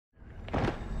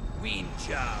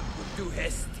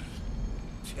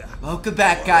Welcome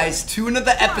back, guys, to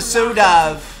another episode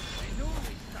of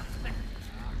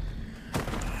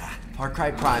Far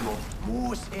Cry Primal.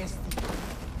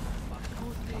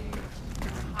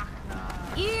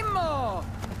 Imo!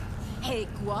 Hey,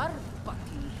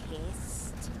 guarpati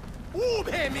hest.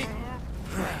 Boobhemi!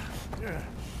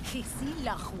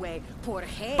 Kisilachwe por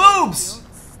he. Boobs!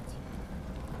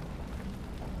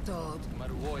 Dod.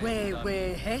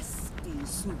 We hesti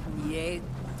subniet.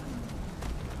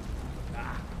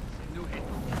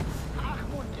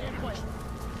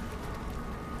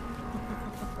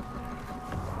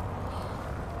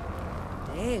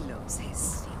 Delos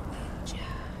hesti wenja.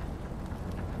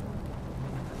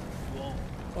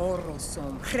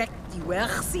 Orosom rekti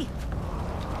wersi.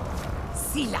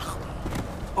 Silachwe.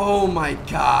 Oh my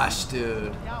gosh,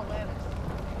 dude.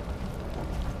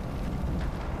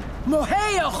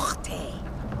 Moheochte.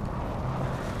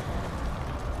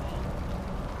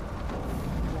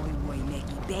 Oi,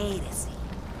 neki beresi.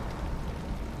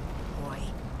 Oi.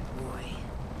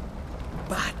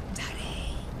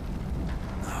 Batare.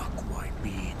 Nakwai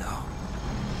mina.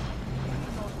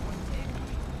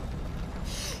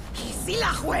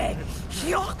 Kisilachwe.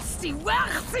 Hiotsi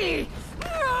wersi.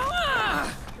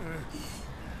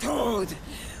 Tod.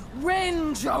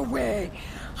 Wenjawe.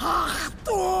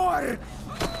 Achtor.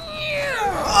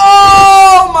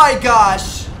 Oh my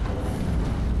gosh!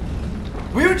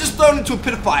 We were just thrown into a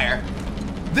pit of fire.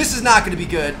 This is not going to be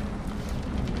good.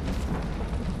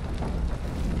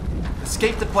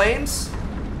 Escape the flames?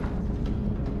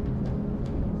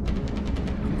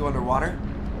 We can go underwater.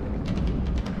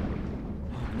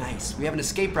 Oh, nice. We have an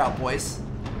escape route, boys.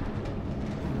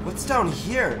 What's down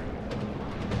here?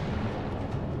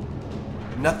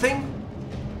 Nothing?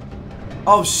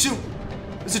 Oh, shoot!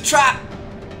 It's a trap!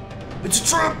 It's a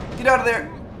trap! Get out of there!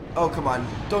 Oh, come on.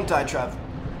 Don't die, Trev.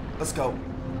 Let's go.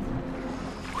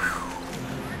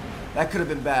 Whew. That could have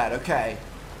been bad. Okay.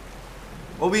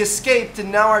 Well, we escaped,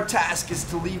 and now our task is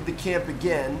to leave the camp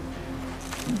again.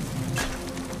 So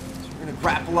we're gonna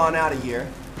grapple on out of here.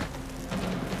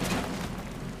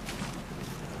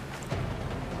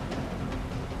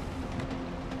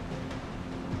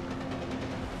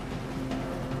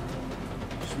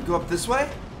 Should we go up this way?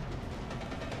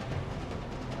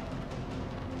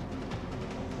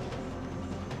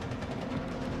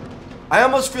 I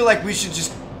almost feel like we should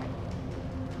just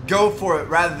go for it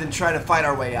rather than try to fight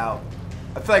our way out.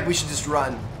 I feel like we should just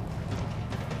run.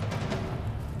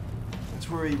 That's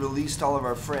where we released all of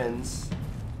our friends.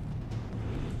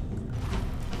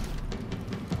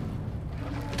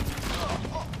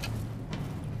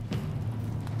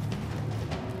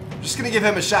 I'm just gonna give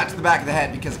him a shot to the back of the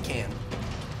head because I can.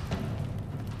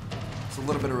 It's a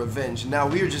little bit of revenge. And now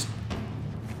we are just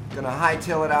gonna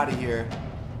hightail it out of here.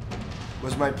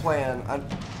 Was my plan.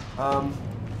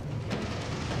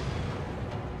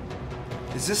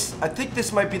 Is this... I think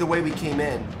this might be the way we came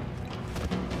in.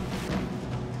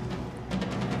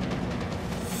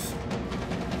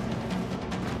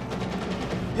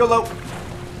 YOLO!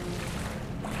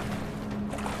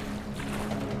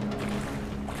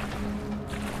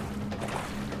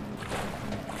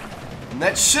 And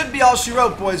that should be all she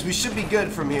wrote, boys. We should be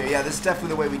good from here. Yeah, this is definitely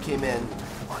the way we came in.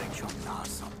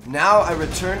 Now I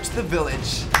return to the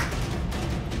village.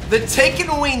 The Taken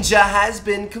Winja has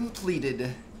been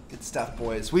completed. Good stuff,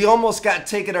 boys. We almost got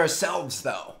taken ourselves,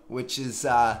 though, which is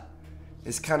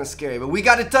kind of scary. But we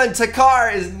got it done.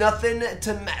 Takar is nothing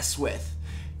to mess with.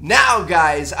 Now,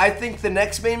 guys, I think the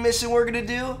next main mission we're going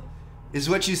to do is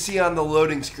what you see on the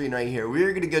loading screen right here.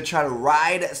 We're going to go try to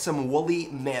ride some woolly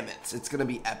mammoths. It's going to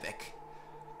be epic.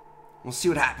 We'll see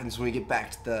what happens when we get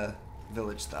back to the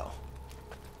village, though.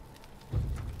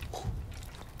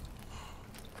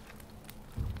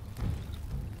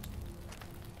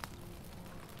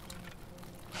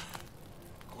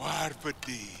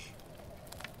 Warpati.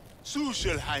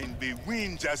 Sushelhain be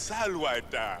winja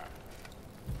salwata.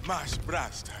 Mas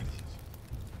brastari.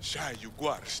 Shayu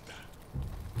guarsta.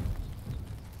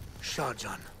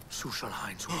 Shajan,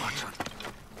 Sushalhain Suhachan.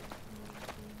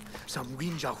 Sam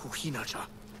Winja Huhinacha.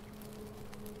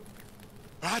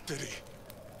 Battery.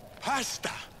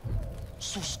 Pasta.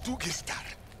 Sustugistar.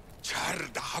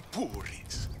 Charda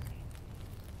hapuris.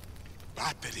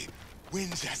 Battery.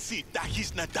 Winja sita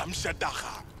hisna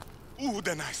damshadaha.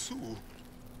 Udanasu.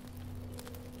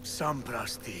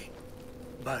 Samprasti.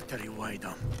 Battery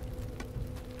Waidam.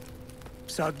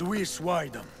 Sadwis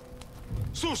Waidam.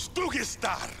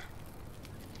 Sustugistar.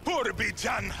 Por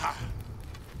Bijanha.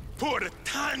 Por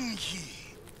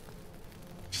Tangi.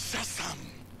 Sasam.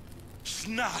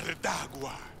 Snar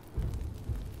Dagwa.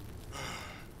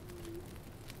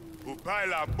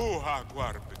 Baila buha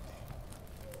guarbiti.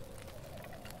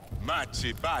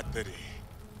 Machi battery.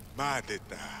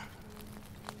 Madeta.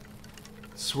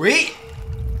 Sweet.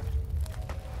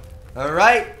 All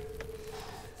right.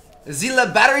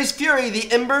 Zila Battery's Fury,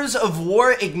 the embers of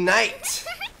war ignite.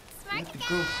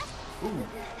 Ooh.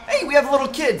 Hey, we have little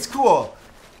kids. Cool.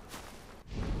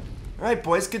 Alright,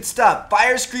 boys, good stuff.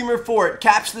 Fire Screamer Fort.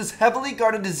 Capture this heavily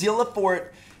guarded Azila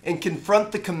fort and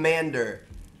confront the commander.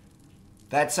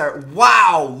 That's our...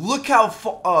 Wow! Look how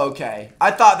far... Oh, okay.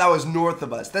 I thought that was north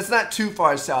of us. That's not too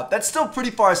far south. That's still pretty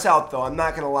far south, though. I'm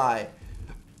not gonna lie.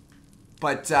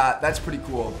 But, that's pretty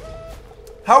cool.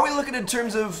 How are we looking in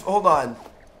terms of... Hold on.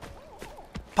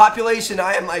 Population,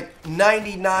 I am like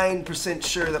 99%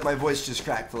 sure that my voice just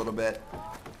cracked a little bit.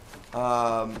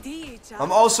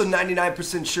 I'm also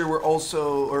 99% sure we're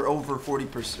also or over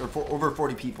 40% or over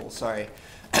 40 people. Sorry.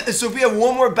 So if we have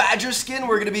one more badger skin,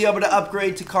 we're gonna be able to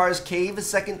upgrade to Kar's Cave a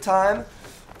second time.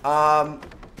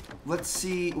 Let's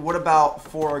see. What about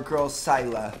for our girl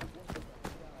Sila?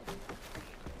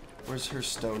 Where's her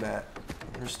stone at?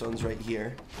 Her stone's right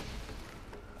here.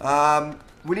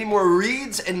 We need more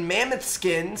reeds and mammoth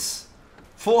skins.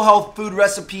 Full health food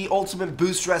recipe, ultimate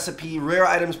boost recipe, rare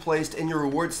items placed in your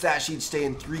reward stat sheet stay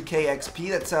in 3k XP.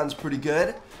 That sounds pretty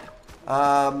good.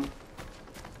 Let's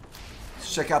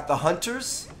check out the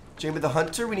hunters. Jamie the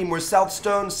Hunter. We need more South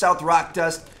Stone, South Rock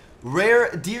Dust,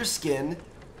 rare deer skin,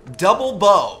 double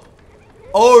bow.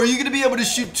 Oh, are you going to be able to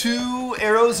shoot 2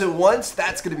 arrows at once?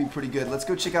 That's going to be pretty good. Let's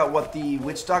go check out what the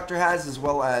Witch Doctor has as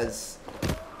well as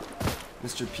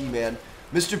Mr. P-Man.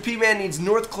 Mr. P-Man needs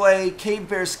North Clay, Cave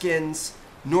Bear skins,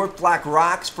 North Black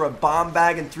Rocks for a bomb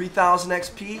bag and 3,000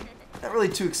 XP. Not really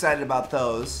too excited about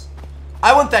those.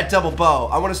 I want that double bow.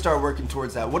 I want to start working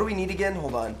towards that. What do we need again?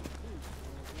 Hold on.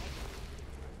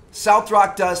 South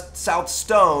Rock Dust, South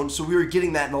Stone. So we were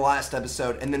getting that in the last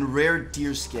episode. And then rare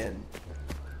deer skin.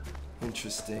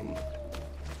 Interesting.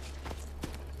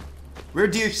 Rare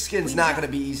deer skin's not going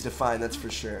to be easy to find, that's for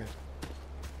sure.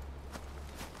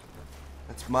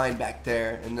 That's mine back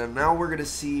there. And then now we're going to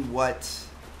see what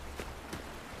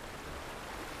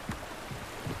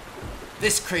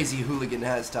this crazy hooligan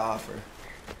has to offer.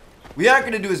 We aren't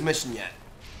going to do his mission yet.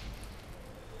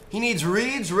 He needs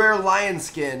reeds, rare lion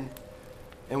skin,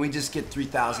 and we just get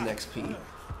 3,000 XP.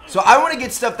 So I want to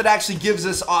get stuff that actually gives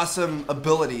us awesome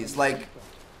abilities, like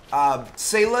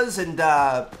Sayla's and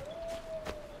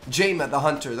Jaima the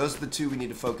Hunter. Those are the 2 we need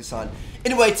to focus on.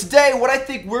 Anyway, today what I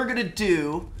think we're going to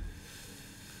do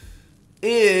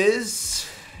is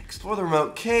explore the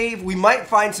remote cave. We might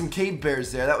find some cave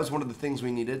bears there. That was one of the things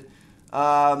we needed.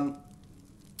 Follow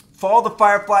the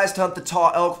fireflies to hunt the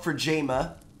tall elk for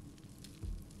Jaima.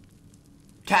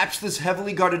 Capture this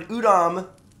heavily guarded Udam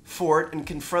fort and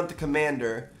confront the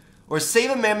commander. Or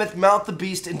save a mammoth, mount the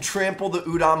beast, and trample the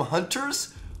Udam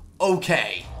hunters.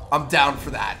 Okay, I'm down for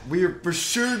that. We're for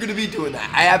sure going to be doing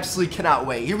that. I absolutely cannot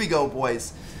wait. Here we go,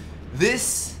 boys.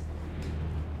 This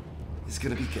is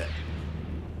going to be good.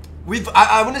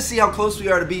 I want to see how close we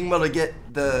are to being able to get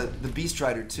the Beast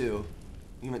Rider too.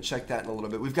 I'm gonna check that in a little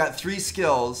bit. We've got 3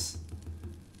 skills,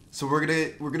 so we're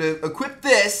gonna equip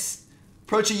this.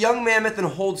 Approach a young mammoth and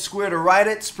hold square to ride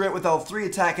it. Sprint with L3.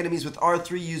 Attack enemies with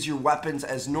R3. Use your weapons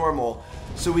as normal.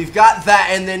 So we've got that,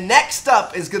 and then next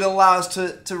up is gonna allow us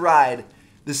to ride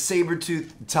the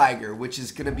saber-toothed tiger, which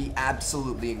is gonna be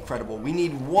absolutely incredible. We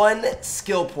need 1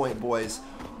 skill point, boys.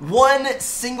 1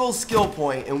 single skill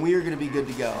point, and we are going to be good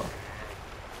to go.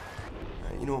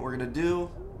 Alright, you know what we're going to do?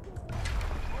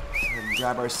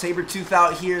 Grab our saber tooth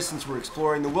out here since we're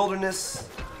exploring the wilderness.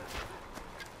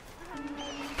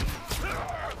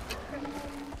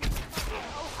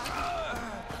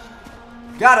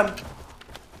 Got him!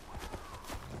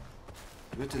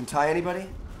 Do it didn't tie anybody?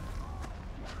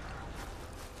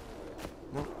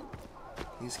 Nope.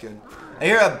 He's good. I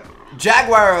hear a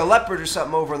jaguar or a leopard or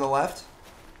something over on the left.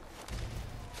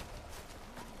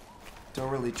 Don't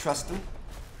really trust them.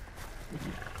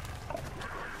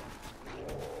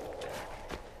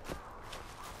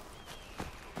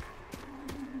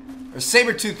 Our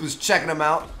saber-tooth was checking them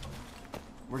out.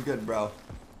 We're good, bro.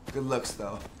 Good looks,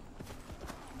 though.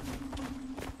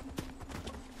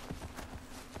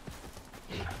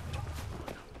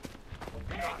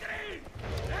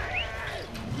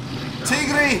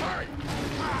 Tigri!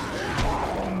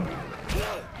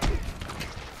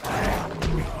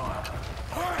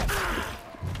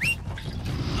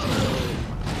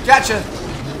 Gotcha.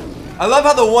 I love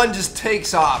how the one just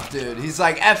takes off, dude. He's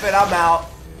like, F it, I'm out.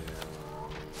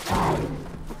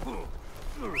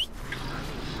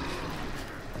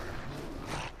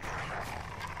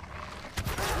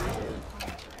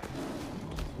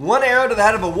 One arrow to the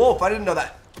head of a wolf. I didn't know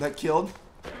that killed.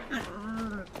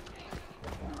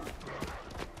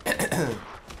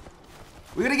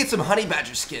 We gotta get some honey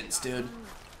badger skins, dude.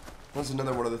 That's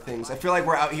another one of the things. I feel like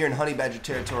we're out here in honey badger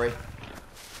territory.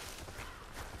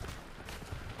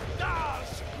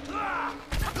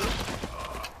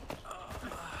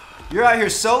 You're out here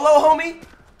solo, homie?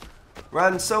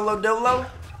 Riding solo dolo?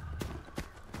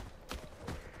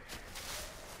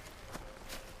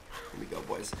 Here we go,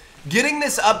 boys. Getting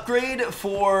this upgrade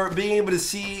for being able to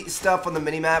see stuff on the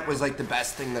minimap was like the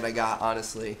best thing that I got,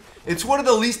 honestly. It's one of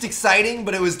the least exciting,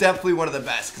 but it was definitely one of the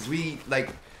best because we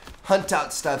like hunt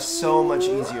out stuff so much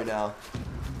easier now.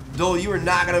 Dole, you are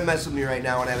not gonna mess with me right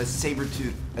now when I have a saber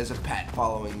tooth as a pet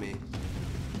following me.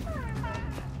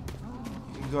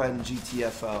 You can go ahead and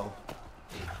GTFO.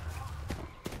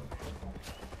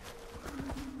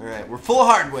 Alright, we're full of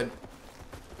hardwood.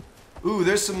 Ooh,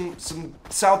 there's some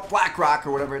South Black Rock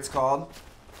or whatever it's called.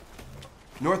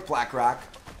 North Black Rock.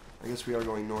 I guess we are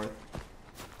going north.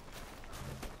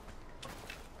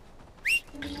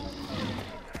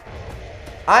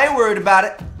 I ain't worried about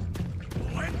it.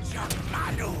 What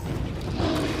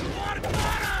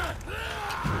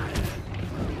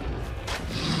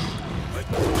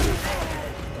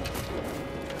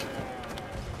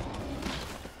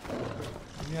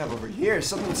do we have over here?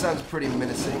 Something sounds pretty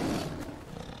menacing.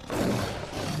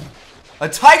 A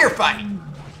tiger fight! You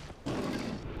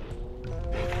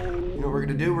know what we're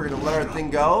gonna do? We're gonna let our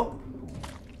thing go.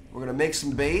 We're gonna make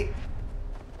some bait.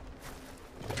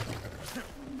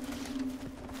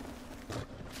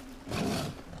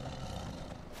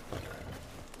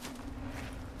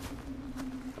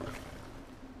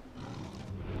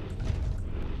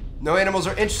 No animals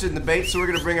are interested in the bait, so we're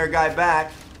gonna bring our guy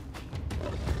back.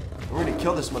 We're gonna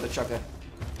kill this mother trucker.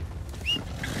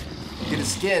 Get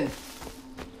his skin.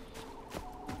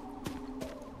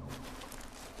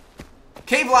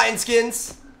 Cave lion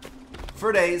skins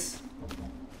for days.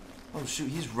 Oh shoot,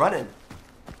 he's running.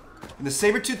 Can the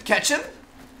saber-tooth catch him?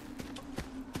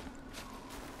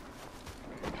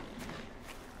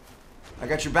 I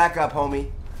got your back up, homie.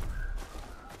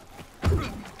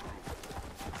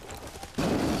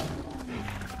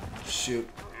 Shoot.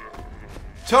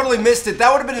 Totally missed it. That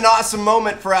would have been an awesome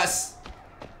moment for us.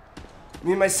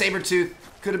 Me and my saber-tooth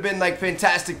could have been like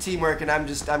fantastic teamwork, and I'm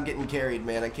getting carried,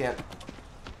 man. I can't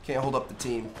hold up the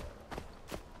team.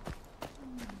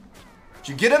 Did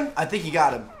you get him? I think you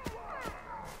got him.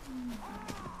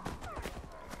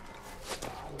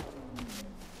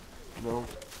 No.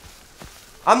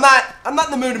 I'm not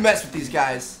in the mood to mess with these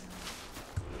guys.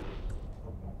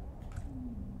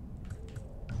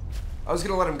 I was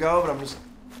gonna let him go, but I'm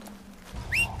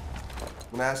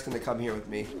gonna ask him to come here with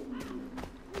me.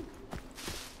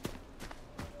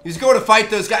 He's going to fight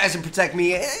those guys and protect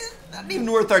me. Not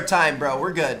even worth our time, bro.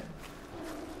 We're good.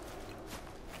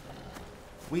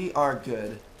 We are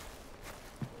good.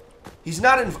 He's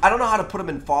not in... I don't know how to put him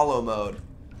in follow mode.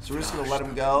 So we're just going to let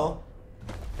him go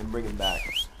and bring him back.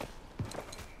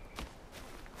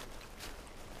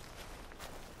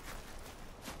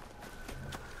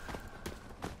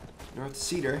 North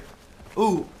Cedar.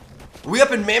 Ooh. Are we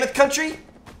up in Mammoth Country?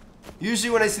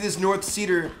 Usually when I see this North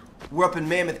Cedar, we're up in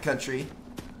Mammoth Country.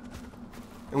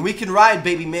 And we can ride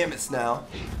baby mammoths now.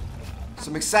 So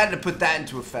I'm excited to put that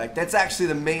into effect. That's actually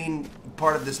the main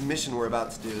part of this mission we're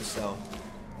about to do, so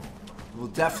we'll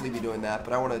definitely be doing that,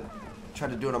 but I want to try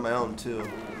to do it on my own too.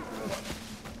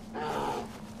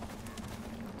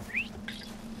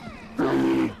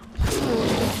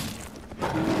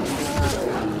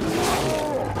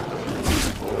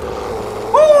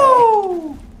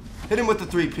 Woo! Hit him with the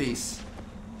 3-piece.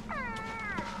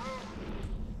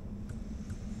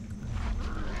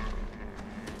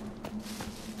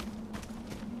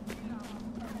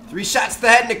 Three shots to the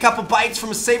head and a couple bites from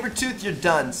a saber-tooth, you're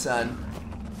done, son.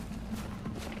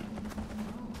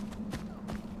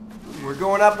 We're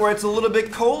going up where it's a little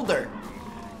bit colder.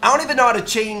 I don't even know how to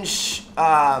change,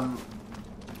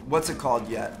 what's it called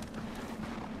yet?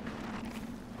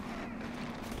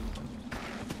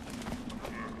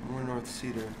 More North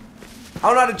Cedar. I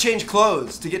don't know how to change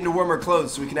clothes to get into warmer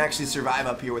clothes so we can actually survive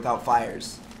up here without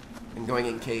fires and going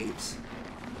in caves.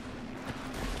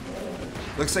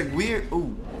 Looks like we're...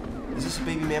 Ooh. Is this a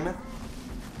baby mammoth?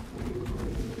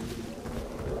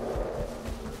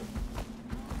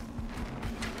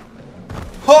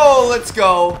 Oh, let's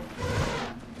go.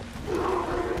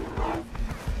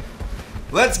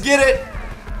 Let's get it.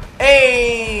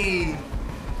 Hey.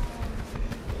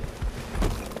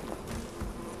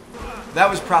 That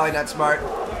was probably not smart.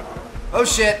 Oh,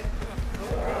 shit.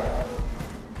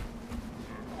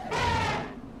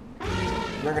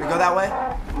 You're gonna go that way?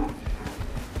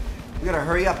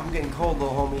 better hurry up. I'm getting cold,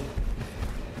 little homie.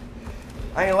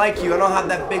 I ain't like you. I don't have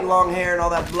that big long hair and all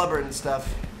that blubber and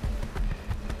stuff.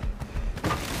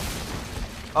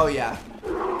 Oh, yeah.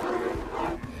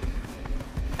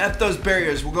 F those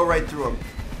barriers. We'll go right through them.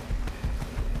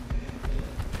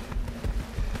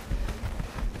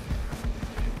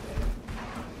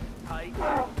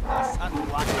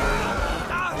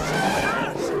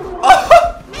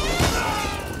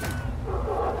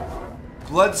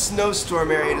 Blood snowstorm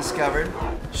area discovered.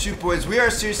 Shoot, boys, we are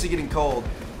seriously getting cold.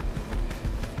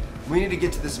 We need to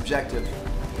get to this objective.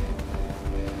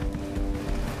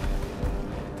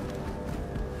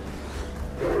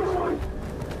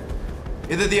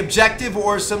 Either the objective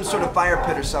or some sort of fire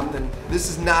pit or something. This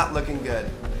is not looking good.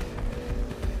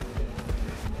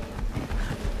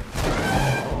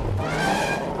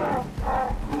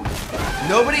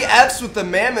 Nobody F's with the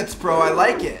mammoths, bro. I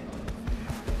like it.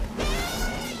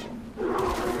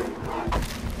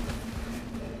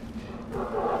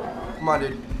 Come on,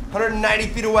 dude. 190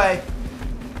 feet away.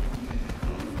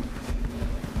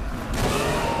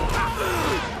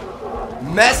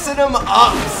 Messing them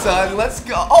up, son. Let's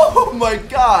go. Oh my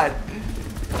god.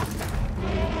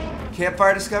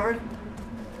 Campfire discovered?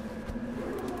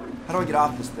 How do I get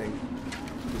off this thing?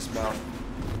 Dismount.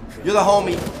 You're the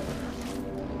homie.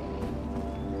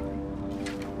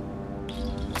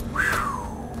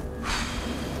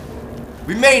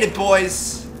 We made it,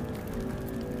 boys.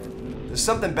 There's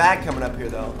something bad coming up here,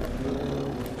 though.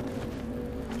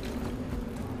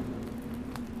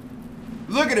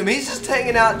 Look at him. He's just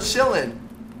hanging out, chilling.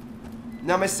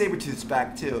 Now my saber-tooth's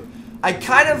back, too. I'm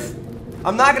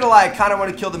not going to lie, I kind of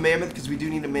want to kill the mammoth because we do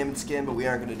need a mammoth skin, but we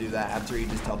aren't going to do that after he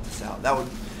just helped us out. That would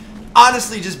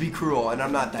honestly just be cruel, and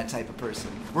I'm not that type of person.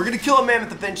 We're going to kill a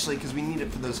mammoth eventually because we need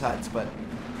it for those huts, but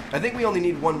I think we only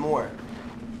need one more.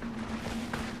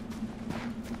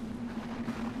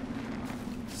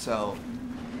 So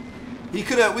we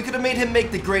could have made him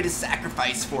make the greatest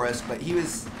sacrifice for us, but he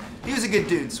was a good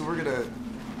dude, so we're gonna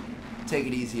take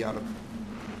it easy on him.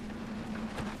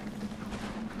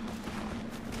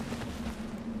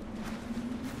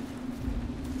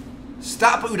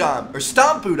 Stop Udam, or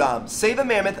stomp Udam. Save a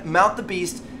mammoth, mount the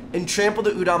beast, and trample the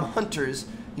Udam hunters.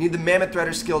 You need the mammoth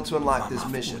rider skill to unlock this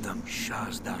mission. You've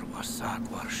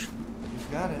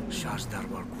got it.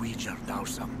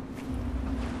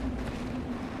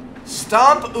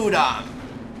 Stomp Udam.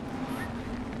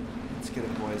 Let's get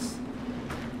it, boys.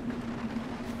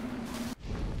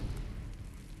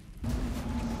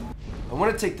 I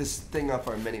want to take this thing off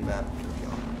our mini-map. Here we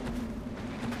go.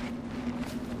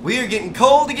 We are getting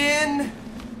cold again.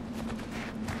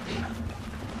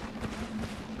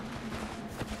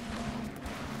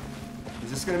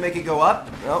 Is this going to make it go up?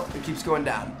 No, it keeps going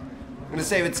down. I'm going to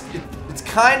say it's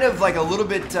kind of like a little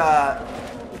bit of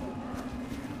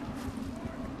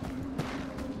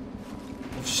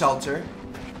shelter.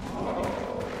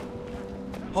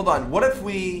 Hold on, what if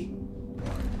we...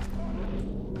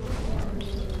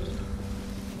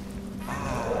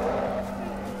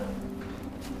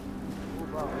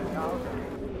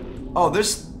 Oh,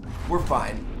 we're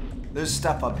fine. There's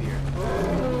stuff up here.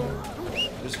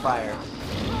 There's fire.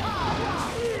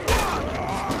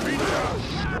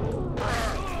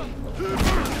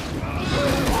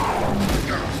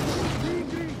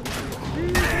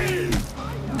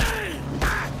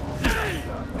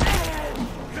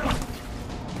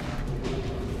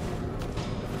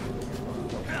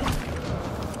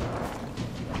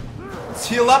 Let's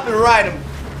heal up and ride him.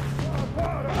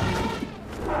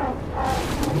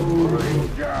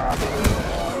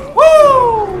 Woo!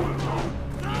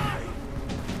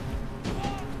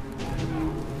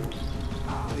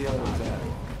 Where the other one's at?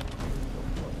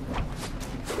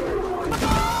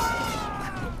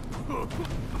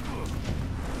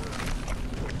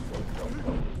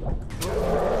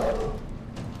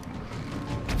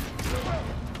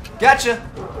 Gotcha.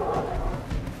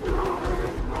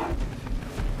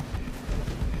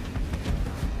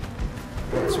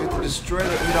 So we have to destroy the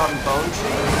Udon bone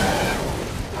tree.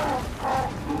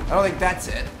 I don't think that's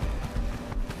it.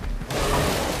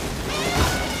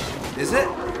 Is it?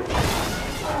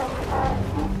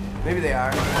 Maybe they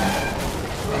are.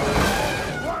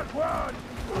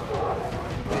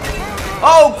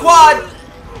 Oh, quad!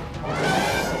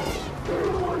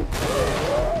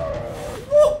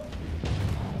 Woo.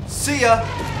 See ya.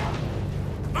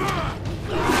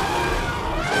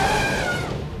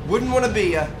 Wouldn't want to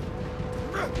be ya.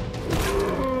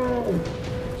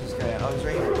 This guy, oh, he's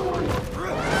right here.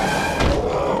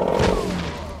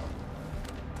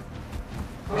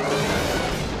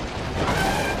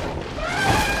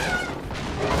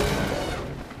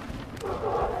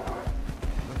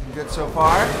 Looking good so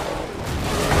far.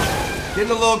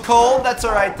 Getting a little cold. That's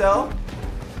alright, though.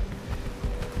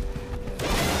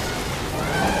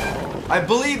 I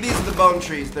believe these are the bone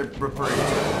trees they're referring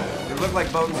to. They look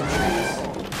like bones of trees.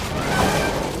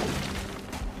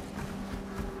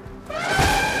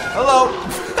 Hello.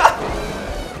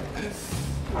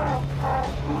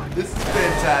 This is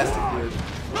fantastic, dude.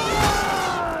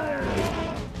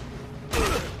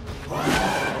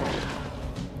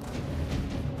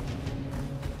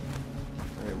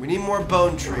 Alright, we need more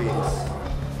bone trees.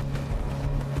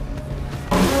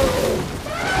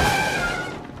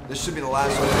 This should be the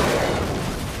last one.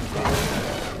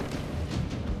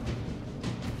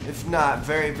 If not,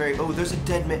 very, very... Oh, there's a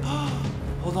dead man.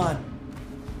 Hold on.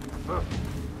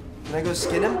 Can I go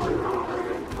skin him?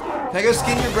 Can I go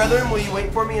skin your brethren? Will you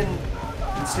wait for me and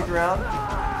stick around?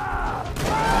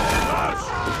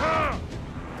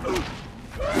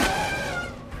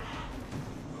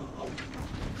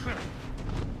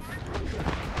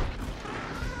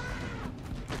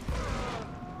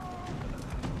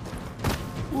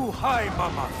 Ooh, hi,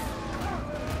 mama.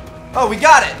 Oh, we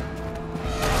got it!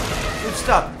 Good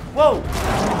stuff. Whoa!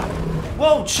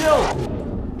 Whoa, chill!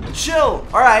 Chill!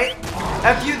 Alright.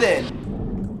 F you then.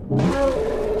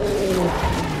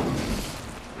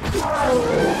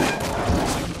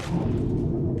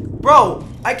 Bro,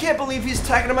 I can't believe he's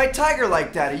attacking my tiger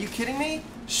like that. Are you kidding me?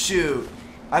 Shoot.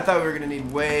 I thought we were gonna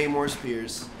need way more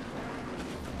spears.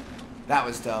 That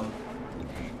was dumb.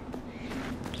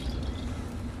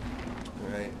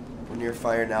 Alright. We're near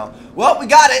fire now. Well, we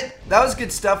got it! That was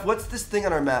good stuff. What's this thing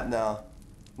on our map now?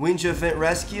 Winja Event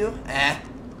Rescue? Eh.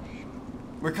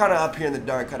 We're kind of up here in the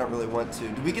dark. I don't really want to.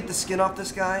 Did we get the skin off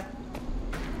this guy?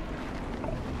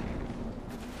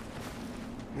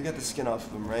 We got the skin off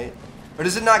of him, right? Or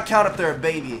does it not count if they're a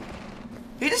baby?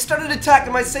 He just started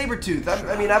attacking my saber tooth.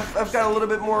 I mean, I've got a little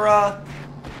bit more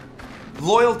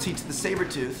loyalty to the saber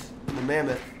tooth than the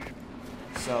mammoth.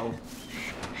 So,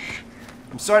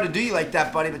 I'm sorry to do you like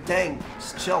that, buddy, but dang,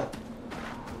 just chill.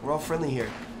 We're all friendly here.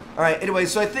 All right. Anyway,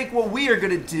 so I think what we are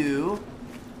gonna do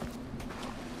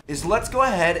is let's go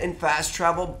ahead and fast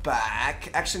travel back.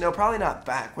 Actually, no, probably not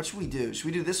back. What should we do? Should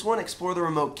we do this one? Explore the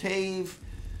remote cave.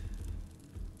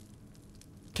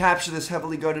 Capture this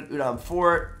heavily guarded Udam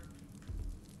fort.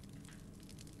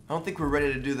 I don't think we're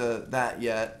ready to do that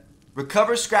yet.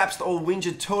 Recover scraps the old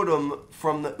Winja totem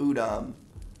from the Udam.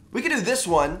 We could do this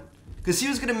one, because he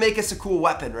was going to make us a cool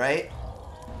weapon, right?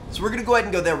 So we're going to go ahead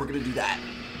and go there. We're going to do that.